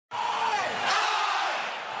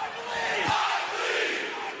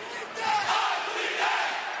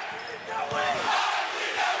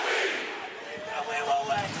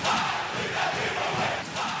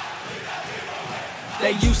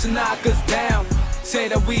used to knock us down, say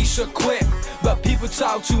that we should quit, but people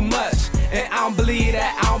talk too much, and I don't believe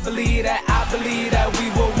that, I don't believe that. I believe that we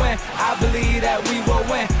will win, I believe that we will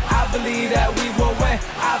win, I believe that we will win,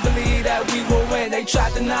 I believe that we will win. They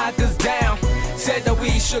tried to knock us down, said that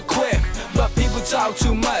we should quit, but people talk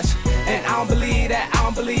too much, and I don't believe that, I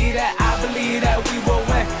don't believe that. I believe that we will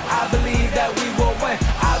win, I believe that we will win,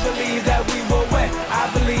 I believe that we will win,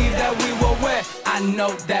 I believe that we will win. I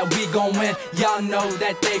know that we gon' win, y'all know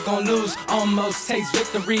that they gon' lose. Almost taste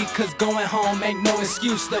victory, cause going home ain't no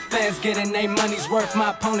excuse. The fans getting their money's worth,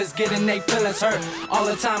 my opponents getting their feelings hurt. All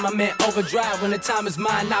the time I'm in overdrive, when the time is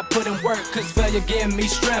mine, not put in work, cause failure give me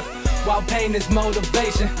strength, while pain is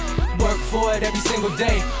motivation. Work for it every single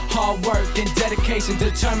day, hard work and dedication,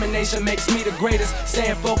 determination makes me the greatest.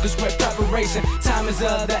 Staying focused with preparation, time is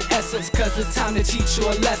of the essence, cause it's time to teach you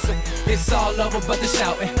a lesson. It's all over but the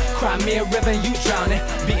shouting, cry me a river and you drowning.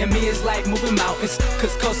 Beating me is like moving mountains,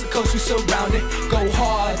 cause coast to coast you surrounded. Go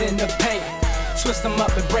hard in the paint, twist them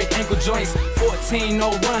up and break ankle joints.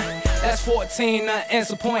 1401, that's 14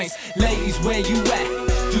 unanswered points. Ladies, where you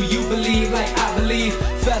at? Do you believe like I believe?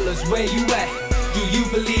 Fellas, where you at? Do you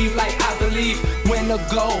believe like I believe? When to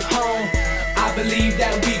go home, I believe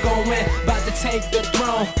that we gon' win, about to take the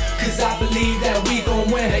throne, cause I believe that we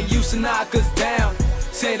gon' win. They used to knock us down,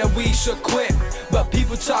 say that we should quit, but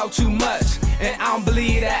people talk too much, and I don't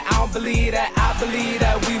believe that, I don't believe that. I believe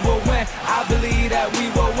that we will win, I believe that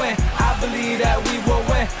we will win, I believe that we will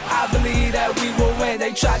win, I believe that we will win.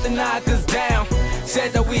 They tried to knock us down,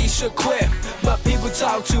 said that we should quit, but people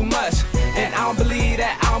talk too much, and I don't believe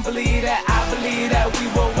that, I don't believe that. I believe that we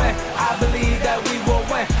will win, I believe that we will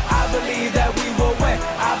win, I believe that we will win,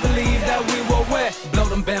 I believe that we will win. Blow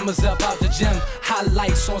them bammers up out the gym,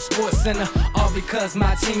 highlights on Sports Center, all because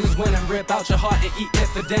my team is winning. Rip out your heart and eat it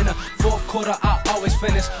for dinner. Fourth quarter I always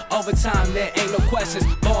finish, overtime there ain't no questions.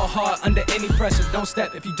 Ball hard under any pressure, don't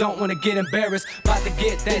step if you don't wanna get embarrassed. About to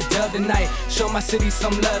get that dub tonight, show my city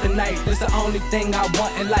some love tonight. This the only thing I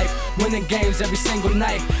want in life, winning games every single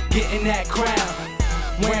night, getting that crown,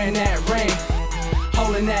 wearing that ring,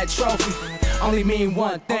 holding that trophy, only mean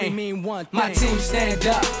one thing. My team stand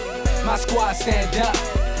up, my squad stand up,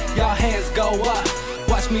 y'all hands go up,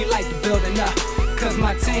 watch me light the building up, cause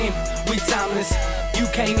my team, we timeless, you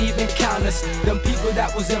can't even count us. Them people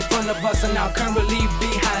that was in front of us are now currently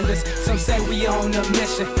behind us. Some say we on a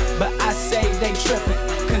mission, but I say they tripping,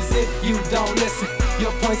 cause if you don't listen,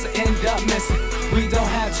 your points will end up missing. We don't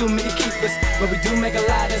have too many keepers, but we do make a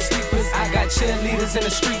lot of sleepers. I got cheerleaders in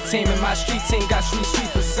the street team, and my street team got street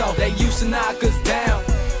sweepers. So they used to knock us down,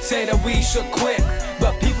 say that we should quit,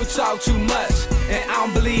 but people talk too much, and I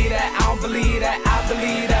don't believe that, I don't believe that. I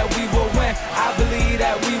believe that we will win, I believe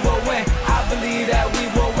that we will win, I believe that we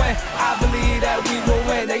will win, I believe that we will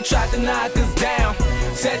win. They tried to knock us down,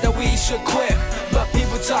 said that we should quit, but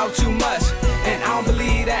people talk too much, and I don't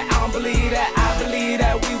believe that, I don't believe that. I believe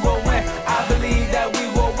that we will win, I believe that we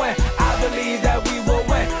will win, I believe that we will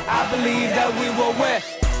win, I believe that we will win.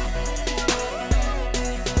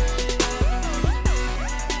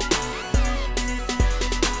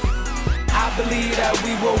 I believe that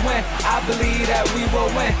we will win, I believe that we will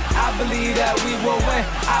win, I believe that we will win,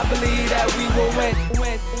 I believe that we will win.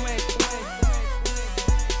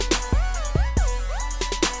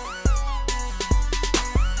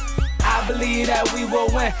 I believe that we will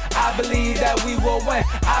win, I believe that we will win,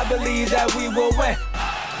 I believe that we will win.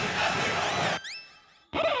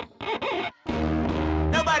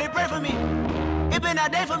 Nobody pray for me, it been a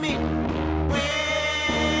day for me.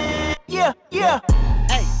 Yeah, yeah.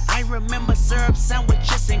 Hey, I remember syrup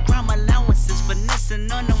sandwiches and crime allowances,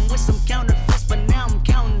 finessing on them with some counterfeits, but now I'm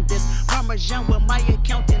counting this. Parmesan where my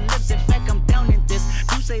accountant lives, in fact I'm down in this.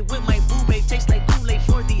 You say with my boo babe tastes like Kool-Aid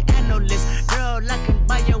for the analyst. Girl, I can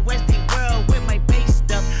buy your Westie world with my base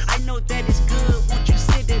stuff. I know that it's good, won't you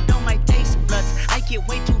sit it on my taste buds? I get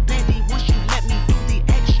way too petty once you let me do the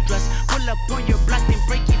extras. Pull up on your block and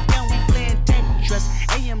break it down, we playing Tetris.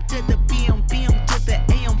 AM to the PM, PM to the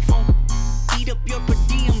AM phone. Eat up your per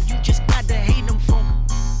diem, you just gotta hate them phone.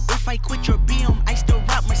 If I quit your BM, I still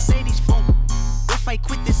rock Mercedes phone. If I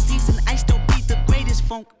quit this season, I still be the greatest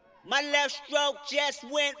funk. My left stroke just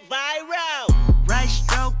went viral. Right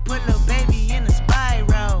stroke put a baby in a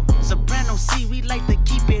spiral. Soprano C, we like to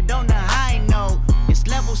keep it on the high note. It's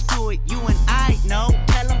levels to it, you and I know.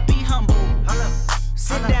 Tell them be humble.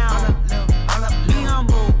 Sit down. Be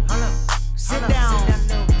humble. Sit down.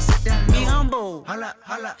 Be humble.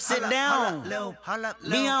 Sit down.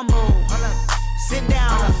 Be humble. Sit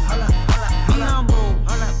down. Be humble.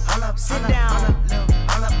 Sit down.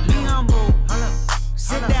 Be humble.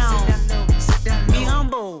 Sit down. Be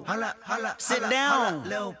humble. sit down,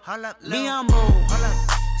 be humble,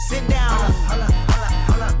 sit down.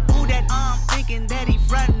 Who that thinking that he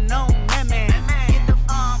frontin' on that man? Get the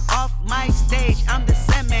off my stage, I'm the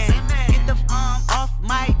same man. Get the off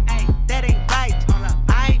my, that ain't right.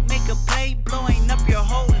 I make a play, blowing up your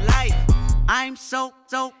whole life. I'm so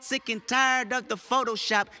sick and tired of the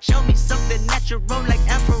Photoshop. Show me something natural like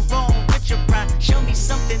Afro with your pride. Show me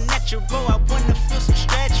something natural, I wanna feel some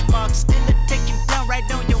stretch marks. Still take you down right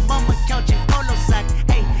on your mama couch in polo sock.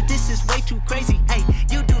 Hey, this is way too crazy. Hey,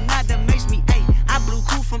 you do not amaze me. Hey, I blew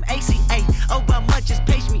cool from ACA. Obama just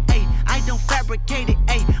page me. Hey, I don't fabricate it.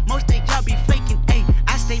 Hey, most of y'all be faking. Hey,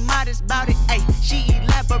 I stay modest about it. Hey, she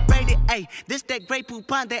elaborated. Hey, this that great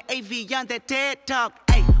poop on that AV on that TED talk.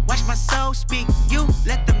 Hey, watch my soul speak. You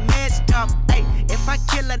let the meds talk. Hey, if I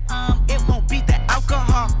kill it, it won't be the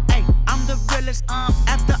alcohol. Hey, I'm the realest,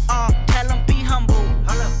 after all. Tell them be humble.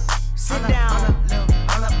 Sit down.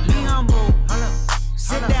 Be humble.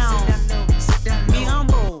 Sit down. Be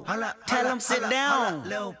humble. Tell them sit down.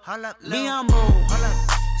 Be humble.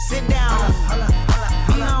 Sit down.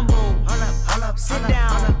 Be humble. Sit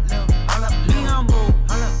down. Be humble.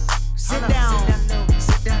 Sit down.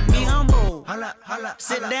 Be humble.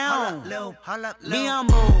 Sit down. Be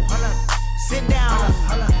humble. Sit down.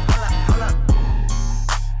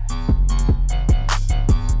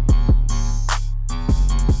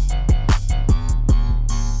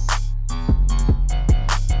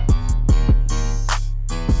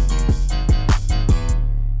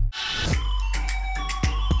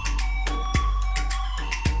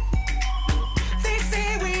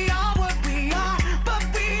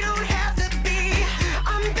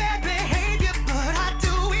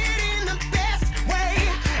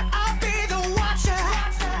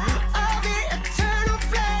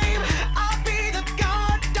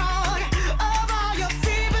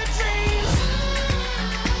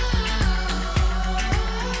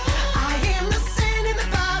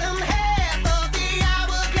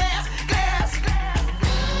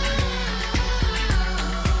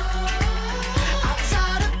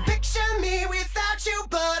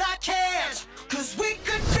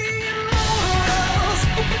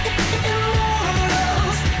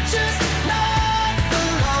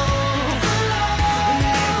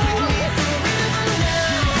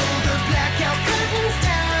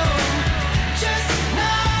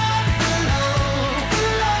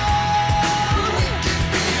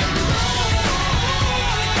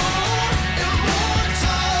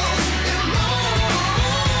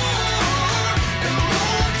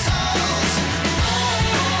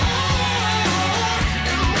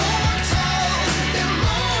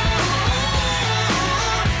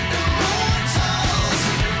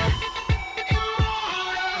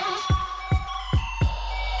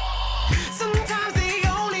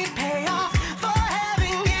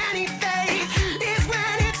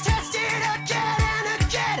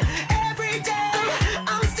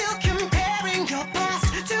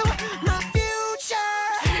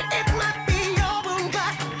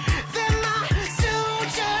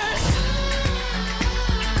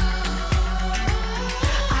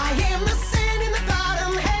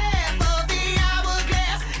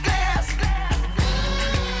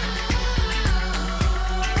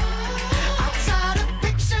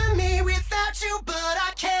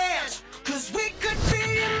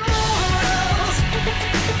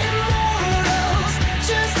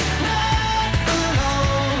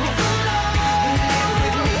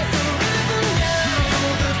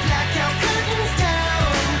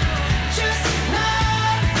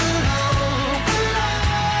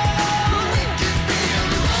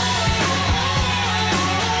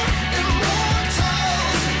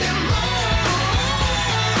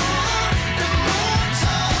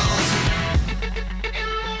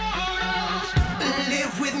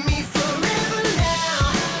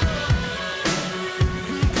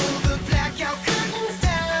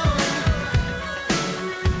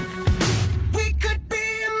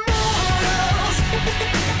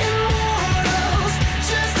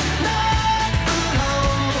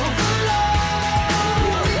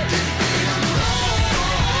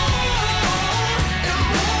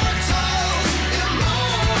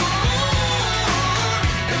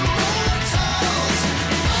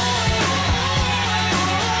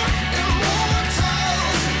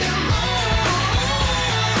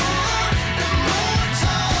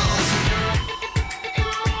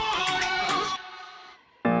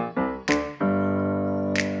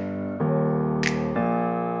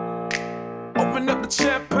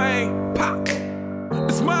 champagne, pop.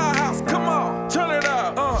 It's my house, come on, turn it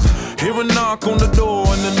up. Hear a knock on the door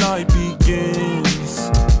and the night begins.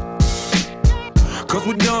 'Cause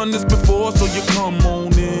we've done this before, so you come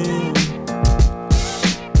on in.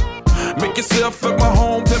 yourself at my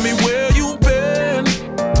home, tell me where you been.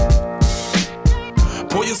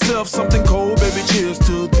 Pour yourself something cold, baby, cheers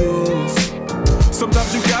to this.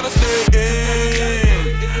 Sometimes you gotta stay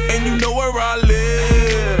in, and you know where I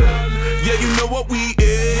live. Yeah, you know what we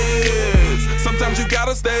is. Sometimes you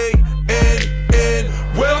gotta stay in.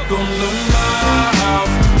 Welcome to my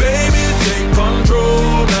house, baby, take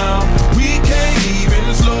control now. We can't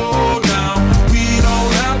even slow down. We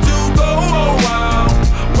don't have to go a while.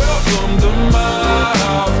 Welcome to my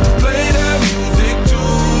house, play that music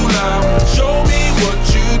too loud. Show me what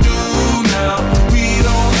you do now. We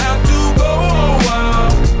don't have to go a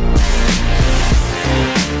while.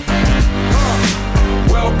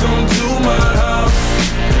 Welcome to my house.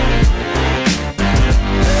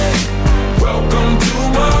 Welcome to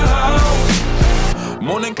my house.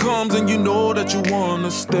 Morning comes and you know that you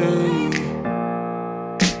wanna stay.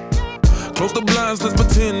 Close the blinds, let's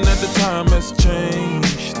pretend that the time has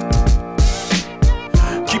changed.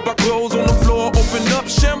 Keep our clothes on the floor, open up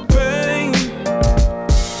champagne.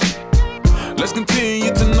 Let's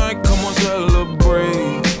continue tonight, come on,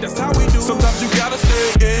 celebrate. That's how we do. Sometimes you gotta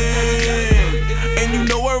stay in, and you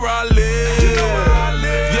know where I live.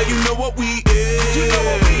 Yeah, you know what we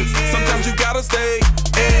is. Sometimes you gotta stay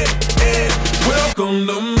in. Welcome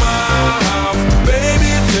to my house,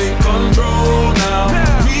 baby, take control now.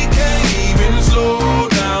 We can't even slow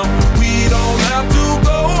down. We don't have to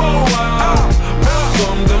go a while.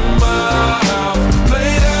 Welcome to my house,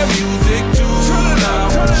 play that music too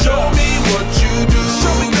loud. Show me what you do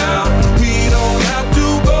now. We don't have to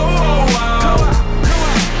go a while.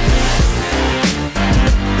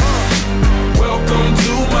 Welcome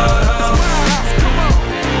to my house.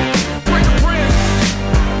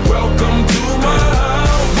 Welcome to my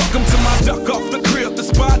house. Welcome to my duck off the crib, the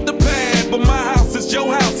spot, the pad. But my house is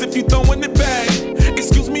your house if you throwing it back.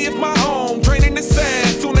 Excuse me if my home draining is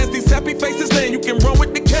sad. Soon as these happy faces land, you can run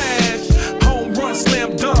with the cash. Home run,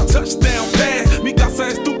 slam dunk, touchdown pass. Mi casa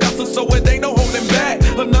es tu casa, so it ain't no holding back.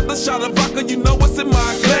 Another shot of vodka, you know what's in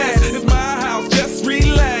my glass. It's my house, just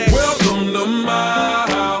relax. Welcome to my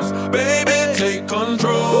house, baby, take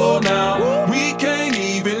control now. We can't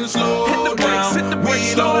even slow down.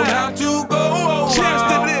 We don't have to go a while.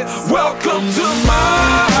 Welcome to my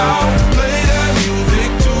house, play that music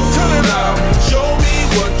too loud. Show me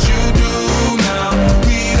what you do now.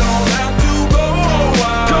 We don't have to go a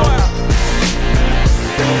while.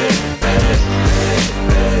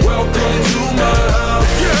 Welcome to my house.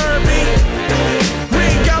 You heard me? We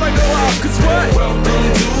ain't gotta go out, 'cause what? Welcome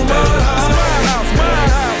to my house. It's my house, my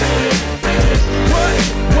house.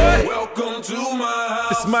 What? Welcome to my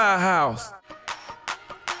house. It's my house.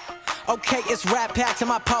 Okay, it's rap packed to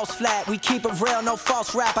my pulse flat. We keep it real, no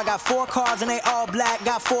false rap. I got 4 cars and they all black.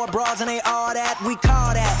 Got 4 bras and they all that. We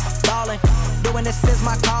call that ballin'. Doing this is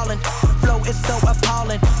my calling. Flow is so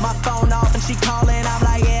appalling. My phone off and she calling. I'm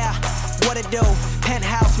like, yeah, what it do?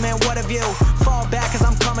 Penthouse, man, what a view. Fall back 'cause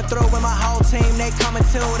I'm coming through with my whole team. They coming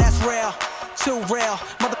too, that's real. Too real.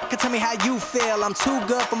 Motherfucker, tell me how you feel. I'm too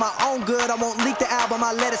good for my own good. I won't leak the album,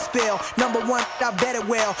 I let it spill. #1, I bet it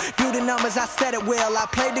will. Do the numbers, I said it will. I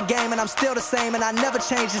played the game and I'm still the same, and I never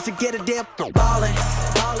changed just to get a deal. Ballin',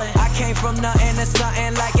 ballin'. I came from nothing to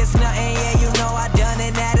something like it's nothing. Yeah, you know I done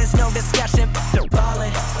it, that is no discussion.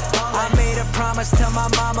 Ballin', ballin'. I made a promise to my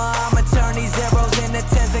mama, I'ma turn these zeros into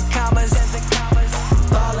tens and commas.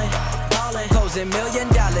 Ballin', ballin'. Closing $1 million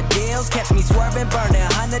deals. Catch me swerving, burning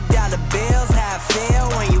 $100 bills. How I feel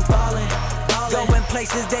when you ballin', ballin'. Going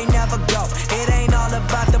places they never go. It ain't all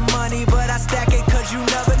about the money, but I stack it 'cause you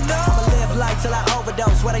never know. I'ma live life till I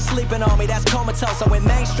overdose. Where they sleeping on me, that's comatose. I went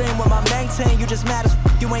mainstream with my main team. You just mad as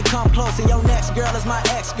you ain't come close. And your next girl is my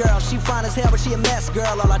ex-girl. She fine as hell, but she a mess,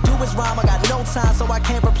 girl. All I do is rhyme, I got no time, so I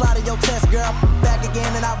can't reply to your test, girl. Back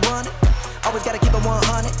again and I run it. Always gotta keep it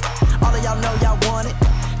 100. All of y'all know y'all want it.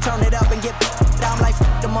 Turn it up and get I'm like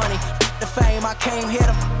the money, the fame. I came here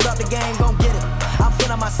to up the game, gon' get it. I'm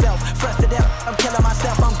feeling myself, fresh to death. I'm killing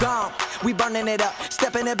myself, I'm gone. We burning it up,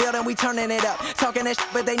 step in the building, we turning it up. Talking that shit,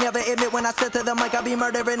 but they never admit when I sit to the mic, I be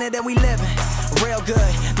murdering it and we living real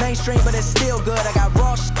good. Mainstream, but it's still good. I got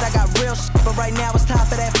raw shit, I got real shit, but right now it's time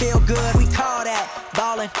for that feel good. We call that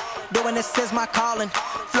ballin'. Doing this is my calling.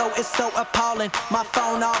 Flow is so appalling. My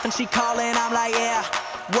phone off and she calling. I'm like, yeah,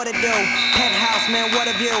 what it do? Penthouse, man, what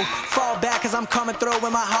a view. Fall back 'cause I'm coming through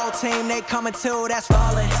with my whole team. They coming too, that's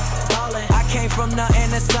ballin', ballin'. I came from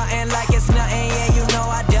nothing to something like it's nothing. Yeah, you know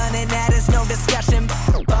I done it, that is no discussion.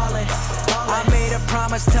 Ballin', ballin'. I made a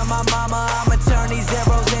promise to my mama, I'ma turn these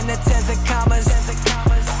zeros into tens and commas.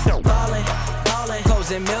 Ballin', ballin'.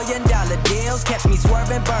 Closing $1 million deals. Catch me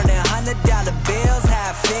swerving, burning $100 bills.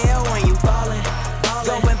 How I feel when you ballin',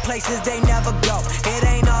 ballin'. Going places they never go. It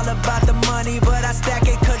ain't all about the money, but I stack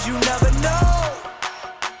it cause you never know.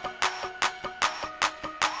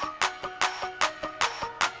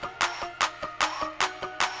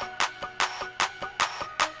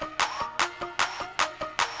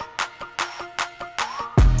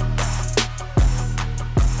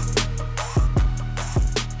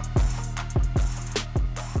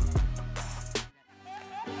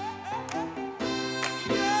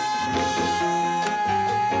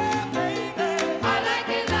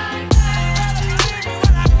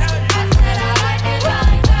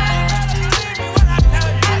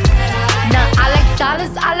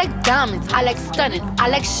 I like diamonds, I like stunning, I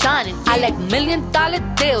like shining, I like $1 million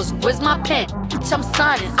deals. Where's my pen? Bitch, I'm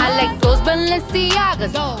signing. I like those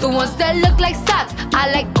Balenciagas, the ones that look like socks.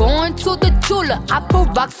 I like going to the Tula, I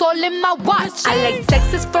put rocks all in my watch. I like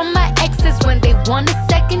texts from my exes when they want a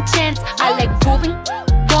second chance. I like proving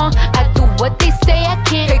wrong, I do what they say I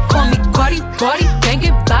can't. They call me Cardi,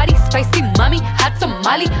 banging body, spicy mommy, hot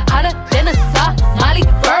tamale, hotter than a Somali.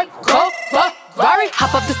 Virgo, Ferrari,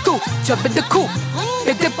 hop up the stoop, jump in the coupe.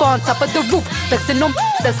 Big dip on top of the roof, flexing on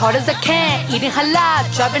as hard as I can. Eating halal,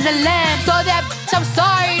 driving a lamb. So that bitch, I'm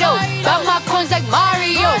sorry though. Got my coins like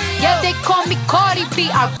Mario. Yeah, they call me Cardi B.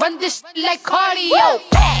 I run this shit like cardio.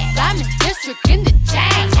 Diamond District in the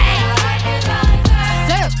chain.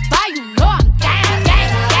 Certified, you know I'm gang.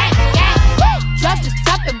 Drop the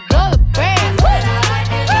top and blow the brand.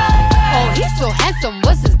 Oh, he's so handsome,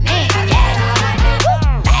 what's his name?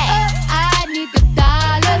 I need the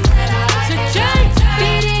dollars to change.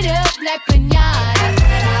 Beat it up like piñata.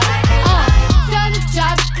 Tell the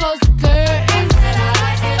job to close the curtains.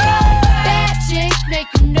 Bad chicks make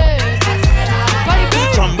you nervous.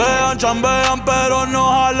 Chambean, pero no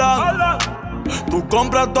jalan. Tú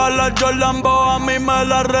compras todas las Jordan, a mí me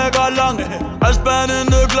las regalan. I spend in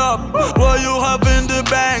the club, what you have in the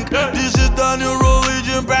bank. This is the new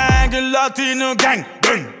religion bank, el Latino gang.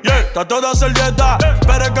 Yeah, está toda hacer dieta,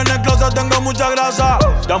 pero es que en el closet tengo mucha grasa.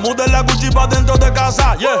 Ya mudé la Gucci pa' dentro de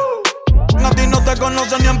casa, yeah. A ti no te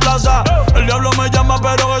conocen ni en plaza. El diablo me llama,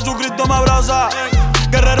 pero Jesucristo me abraza.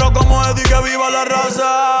 Guerrero como Eddie, que viva la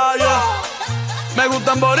raza, yeah. Me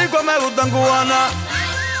gustan boricua, me gustan cubana.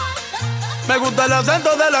 Me gusta el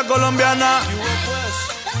acento de la colombiana.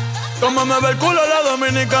 Como me ve el culo la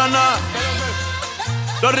dominicana.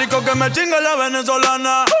 Lo rico que me chinga la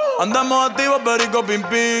venezolana. Andamos activos, perico, pim,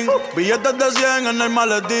 pim. Billetes de 100 en el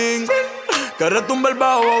maletín. Que retumbe el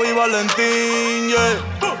bajo, Bobby Valentín, yeah.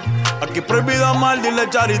 Aquí prohibido amar, dile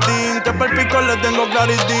charitín. Que per pico le tengo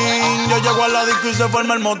claritín. Yo llego a la disco y se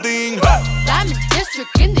forma el motín. Diamond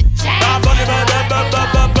District in the chain.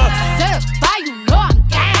 Certified, you know I'm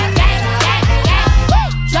gang.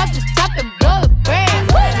 Drop the top and blow the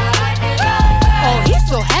brand. Oh, he's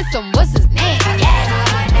so handsome, what's his name?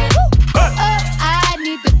 I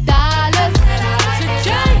need the dollars to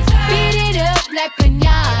change. Beat it up like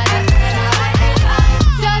piñata.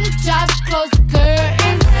 Tell the job to close the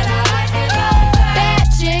curtains. Bad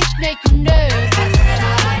chicks make you nervous.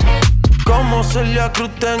 Como Celia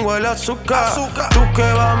Cruz tengo el azúcar. Tú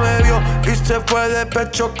que va medio y se fue de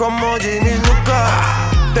pecho como Ginny Luca.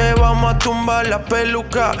 Te vamos a tumbar la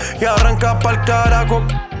peluca y arranca pa'l carajo,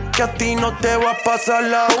 que a ti no te va a pasar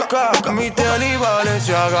la boca. Mi tele y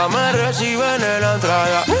Valenciaga me reciben en la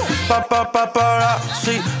entrada. Para,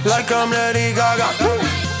 sí, like I'm Lady Gaga.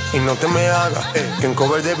 Y no te me hagas, que en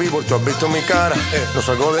cover de Billboard tú has visto mi cara. No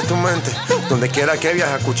salgo de tu mente, donde quiera que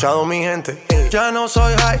viajes, he escuchado mi gente. Ya no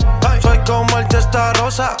soy high, soy como el testa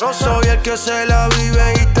rosa. Soy el que se la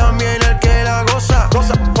vive y también el que la goza.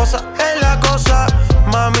 Cosa, es la cosa,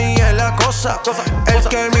 mami es la cosa. El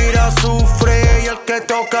que mira sufre y el que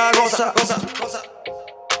toca goza.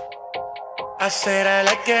 I said I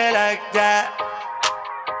like it like that.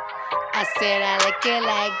 I said I like it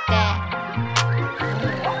like that.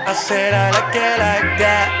 I said I like it like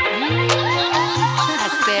that. I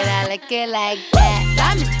said I like it like that.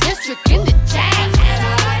 Diamond District in the chain.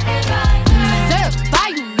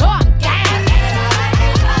 Certified, you know I'm gang.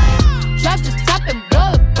 Drop the top and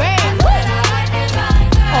blow the brand.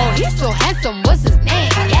 Oh, he's so handsome, what's his name?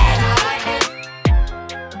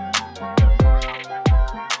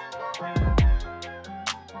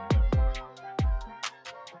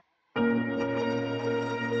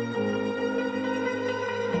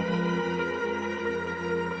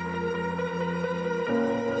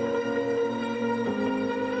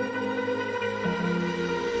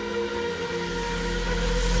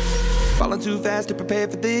 Falling too fast to prepare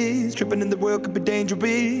for this. Tripping in the world could be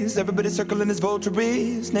dangerous. Everybody circling as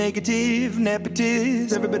vultures. Negative,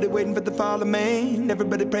 nepotist. Everybody waiting for the fall of man.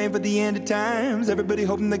 Everybody praying for the end of times. Everybody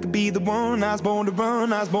hoping they could be the one. I was born to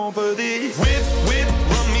run, I was born for this. Whip, whip,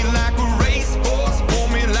 run me like a racehorse. Pull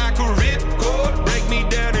me like a ripcord. Break me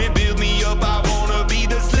down and build me up. I wanna be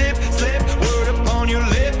the slip, slip. Word upon your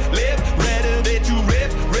lip, lip. Rather that you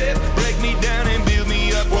rip, rip. Break me down and build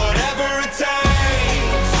me up. Whatever it takes.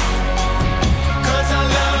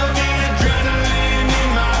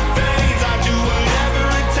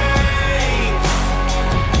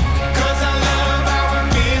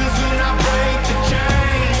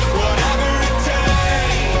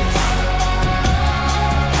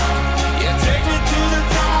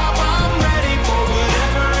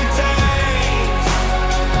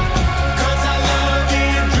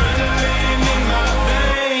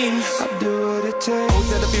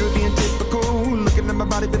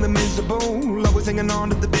 Feeling miserable, always hanging on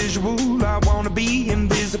to the visual. I wanna be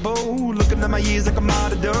invisible, looking at my years like I'm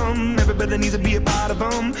martyrdom. Everybody needs to be a part of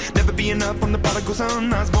them. Never be enough on the prodigal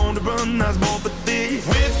son. I was born to run, I was born for this.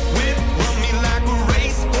 Whip, whip, run me like a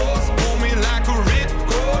racehorse. Pull me like a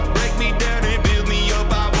ripcord. Break me down and build me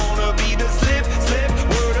up. I wanna be the slip, slip.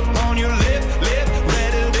 Word upon your lip, lip.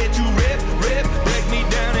 Rather that you rip, rip. Break me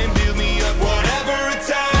down and build me up. Whatever it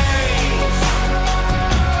takes.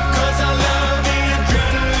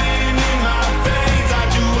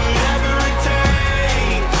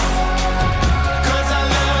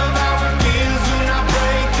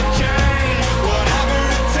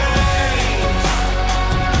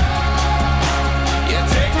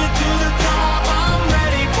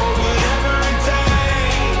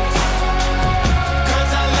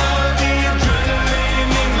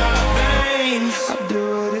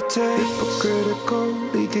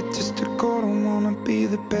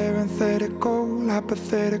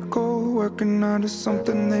 Hypothetical, working out of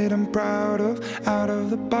something that I'm proud of. Out of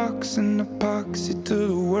the box, an epoxy to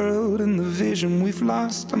the world and the vision we've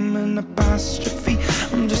lost. I'm an apostrophe.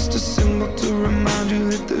 I'm just a symbol to remind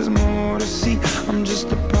you that there's more to see. I'm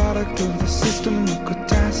just a product of the system of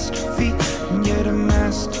catastrophe, and yet a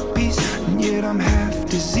masterpiece, and yet I'm half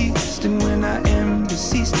diseased. And when I am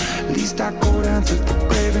deceased, at least I go down to the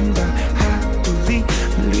grave and die happily,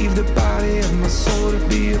 and leave the body of my soul to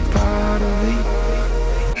be a part of it.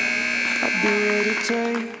 Do what it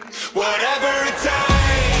takes, whatever it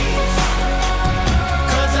takes.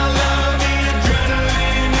 Cause I love the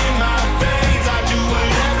adrenaline in my veins. I do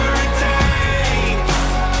whatever it takes.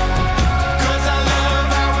 Cause I love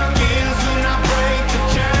how it feels when I break the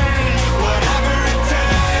chain. Whatever it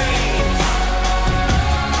takes.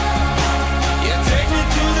 Yeah, take me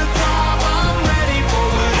to the top. I'm ready for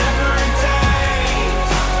whatever it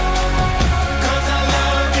takes. Cause I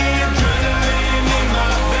love the adrenaline in my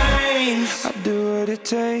veins. I'll do what it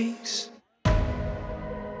takes.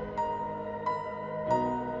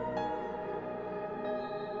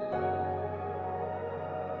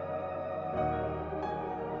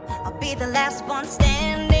 I'll be the last one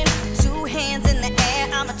standing, 2 hands in the air,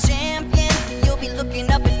 I'm a champion. You'll be looking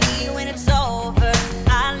up at me when it's over.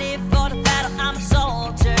 I live for the battle, I'm a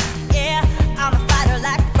soldier. Yeah, I'm a fighter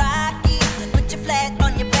like Rocky. Put your flag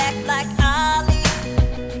on your back like Ali.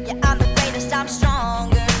 Yeah, I'm the greatest, I'm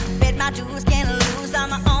stronger. Bet my dues, can't lose, I'm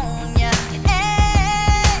my own, yeah.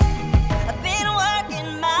 Hey, I've been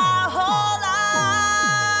working my whole life,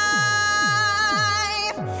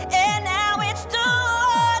 and now it's do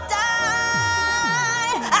or die.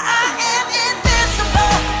 I am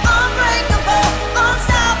invincible, unbreakable,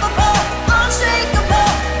 unstoppable,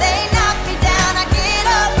 unshakable. They knock me down, I get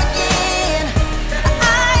up again.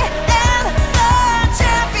 I am the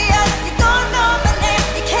champion. You don't know my name,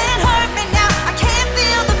 you can't hurt me now. I can't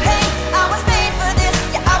feel the pain. I was made for this,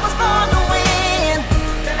 yeah, I was born to win.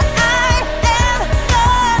 I am the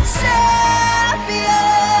champion.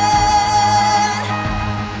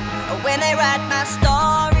 When they write my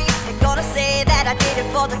story, they're gonna say that I did it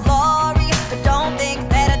for the glory, but don't think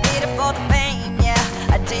that I did it for the fame, yeah.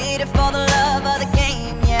 I did it for the love of the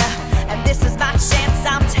game, yeah. And this is my chance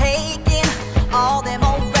I'm taking. All them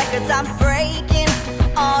old records I'm breaking.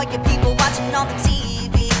 All you people watching on the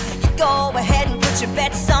TV, you go ahead and put your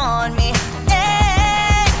bets on me.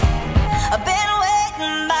 Yeah, I've been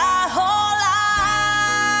waiting my whole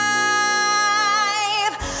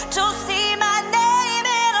life to see my name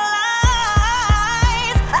in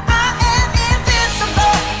lights. I am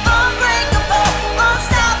invincible, unbreakable,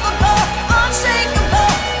 unstoppable,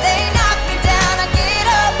 unshakable. They knock me down, I get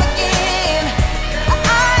up again.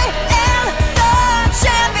 I am the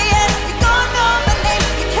champion. You don't know my name,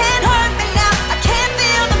 you can't hurt me now. I can't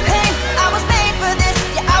feel the pain. I was made for this,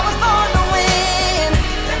 yeah, I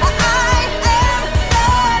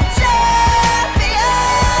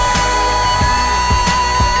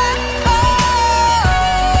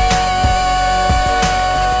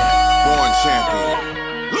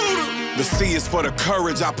The C is for the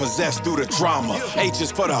courage I possess through the drama. H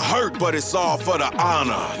is for the hurt, but it's all for the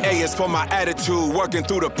honor. A is for my attitude, working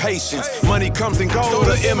through the patience. Money comes and goes, so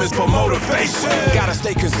the M is for motivation. Gotta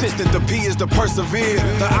stay consistent, the P is to persevere.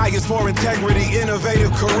 The I is for integrity,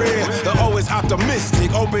 innovative career. The O is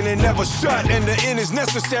optimistic, open and never shut. And the N is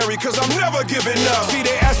necessary, cause I'm never giving up. See,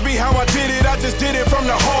 they ask me how I did it, I just did it from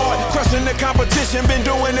the heart. Crushing the competition, been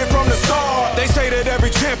doing it from the start. They say that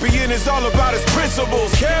every champion is all about his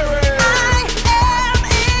principles. Carry. I am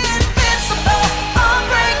invincible,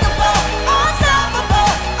 unbreakable,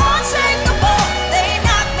 unstoppable, unshakable. They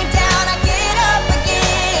knock me down, I get up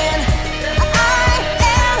again. I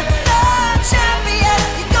am the champion.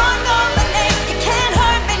 You're gonna know my name. You can't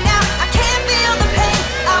hurt me now. I can't feel the pain.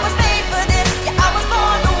 I was made for this. Yeah, I was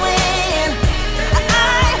born to win.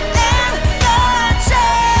 I am the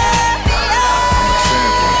champion.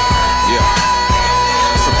 Yeah.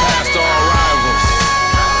 Surpassed all rivals.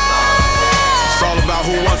 It's all about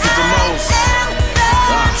who wants it the most.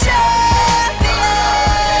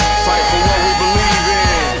 Fight for what we believe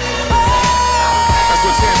in. That's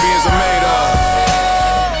what champions are made of.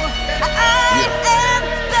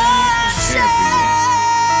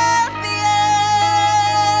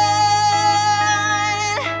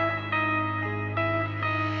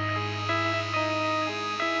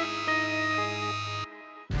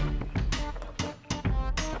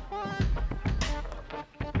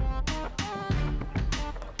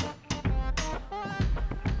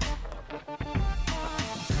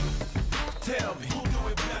 Tell me, who do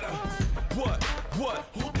it better? What,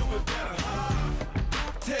 who do it better?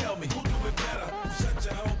 Tell me, who do it better? Shut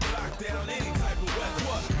your whole block down any type of weather.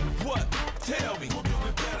 What, tell me, who do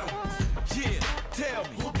it better? Yeah, tell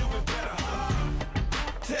me, who do it better?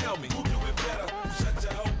 Tell me, who do it better? Shut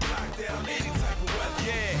your whole block down any type of weather.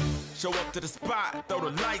 Yeah, show up to the spot, throw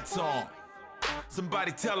the lights on.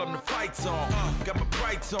 Somebody tell them the fight's on. Got my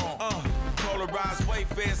brights on. Polarized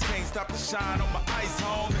wayfarers can't stop the shine on my ice,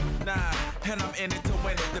 homie. Nah, and I'm in it to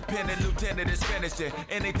win it. Dependent lieutenant is finishing.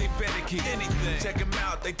 Anything finicky, anything. Check them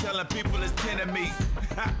out, they telling people it's 10 of me.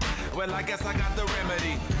 Well, I guess I got the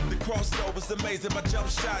remedy. The crossover's amazing, my jump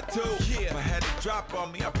shot too. Yeah, if I had to drop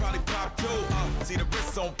on me, I'd probably pop too. See the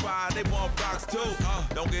wrists on fire, they want box too.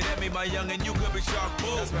 Don't get at me, my youngin', you could be shark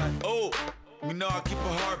boo. That's right. Oh, you know I keep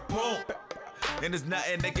a harpoon. And there's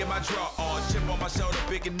nothing to get my draw on. Chip on my shoulder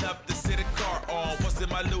big enough to sit a car on. What's in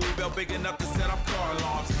my Louis belt big enough to set off car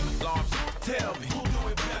alarms? Tell me, who do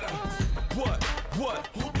it better? What,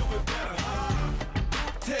 who do it better?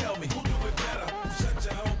 Tell me, who do it better? Shut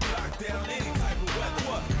your whole block down any type of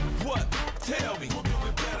weather. What, tell me, who do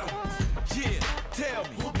it better? Yeah, tell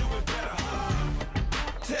me, who do it better?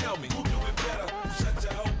 Tell me, who do it better? Shut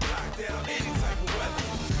your whole block down any type of weather.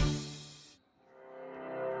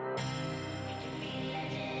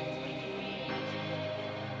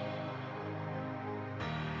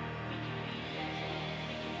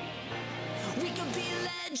 We could be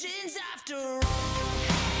legends after all.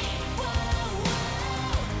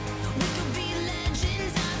 We could be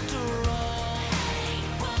legends after all.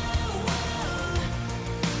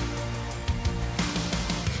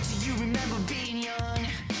 Do you remember being young?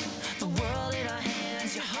 The world in our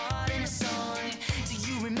hands, your heart in a song. Do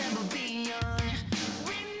you remember being young?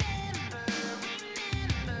 Remember.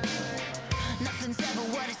 Nothing's ever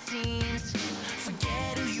what it seems.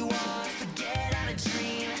 Forget who you are, forget how to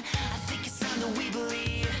dream. I think it's time that we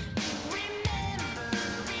believe. Remember.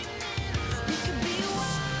 We could be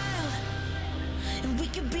wild, and we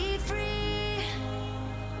could be free.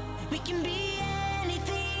 We can be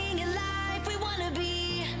anything in life we wanna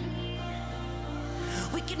be.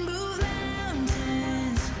 We can move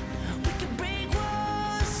mountains, we can break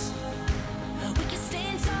walls. We can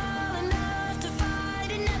stand tall enough to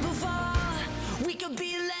fight and never fall. We could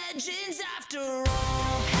be legends after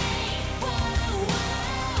all.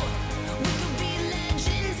 We could be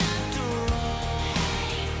legends after all.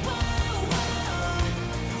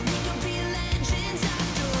 We could be legends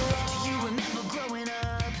after all. Do you remember growing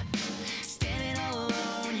up, standing all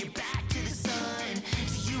alone, your back to the sun?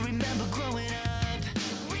 Do you remember growing up?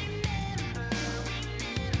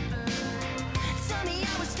 Tell me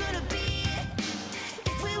how it's gonna be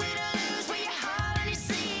if we were to lose. Wear your heart on your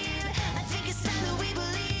sleeve. I think it's time that we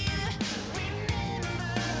believe. Remember.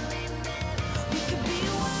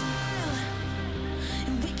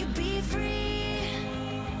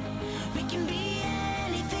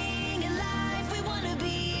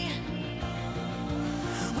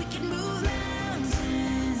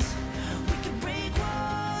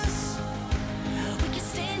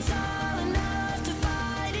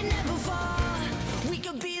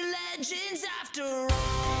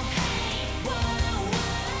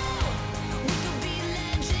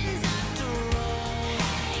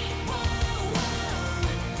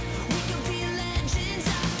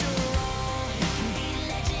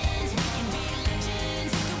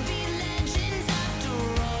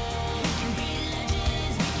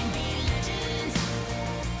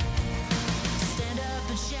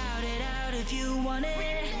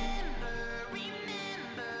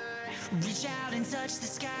 touch the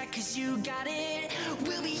sky, cause you got it.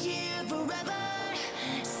 We'll be here forever.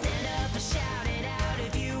 Stand up and shout it out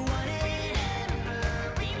if you want it.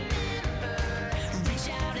 Remember, reach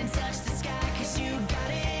out and touch the sky, cause you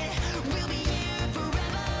got it. We'll be here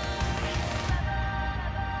forever.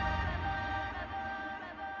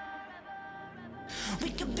 We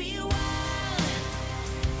could be